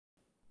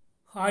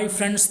Hi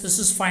friends, this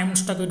is 5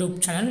 Minutes Tech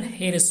YouTube channel.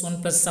 Here is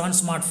Oneplus 7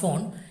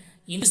 smartphone.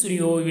 In this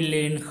video, we will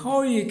learn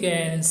how you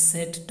can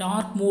set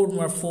dark mode on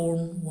your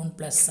phone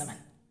Oneplus 7.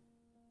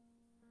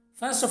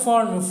 First of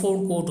all, on your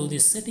phone, go to the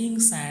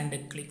settings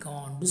and click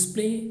on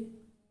display.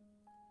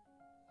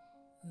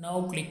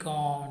 Now click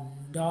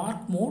on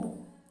dark mode.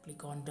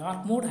 Click on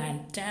dark mode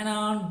and turn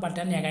on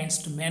button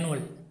against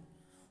manual.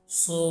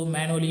 So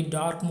manually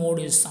dark mode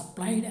is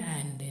applied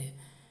and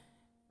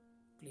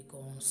click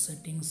on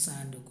settings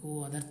and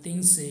go other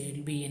things. It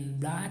will be in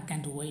black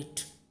and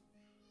white.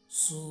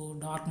 So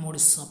dark mode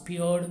is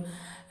appeared,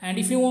 and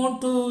if you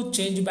want to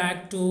change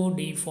back to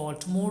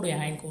default mode,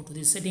 and go to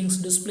the settings,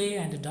 display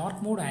and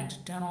dark mode and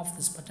turn off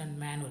this button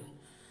manual,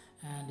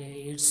 and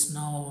it's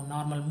now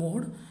normal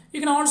mode. You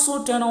can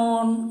also turn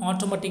on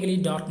automatically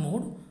dark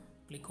mode.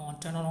 Click on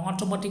turn on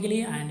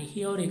automatically, and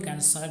here you can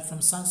select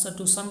from sunset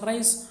to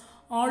sunrise.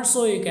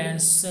 Also you can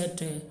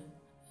set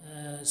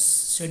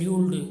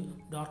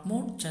scheduled dark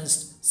mode.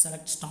 Just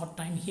select start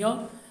time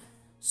here,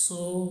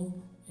 so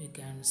you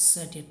can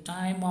set a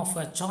time of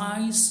a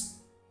choice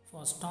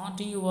for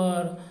starting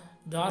your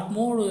dark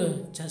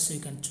mode. Just you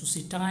can choose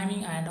the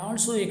timing, and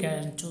also you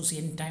can choose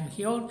any time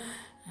here,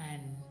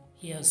 and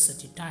here set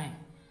the time,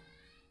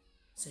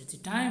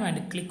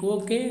 and click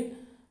OK.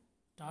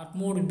 Dark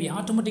mode will be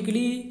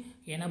automatically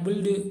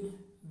enabled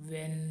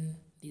when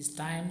these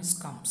times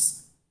comes.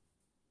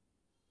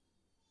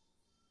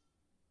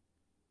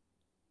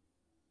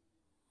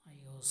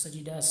 Set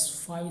it as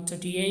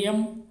 5:30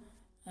 a.m.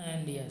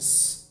 and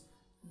yes,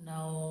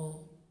 now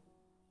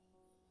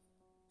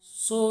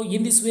so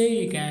in this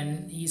way you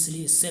can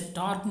easily set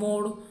dark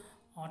mode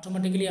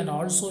automatically, and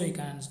also you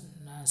can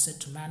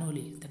set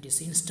manually, that is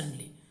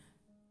instantly.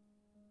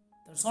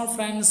 That's all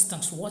friends,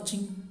 thanks for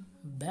watching,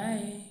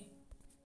 bye.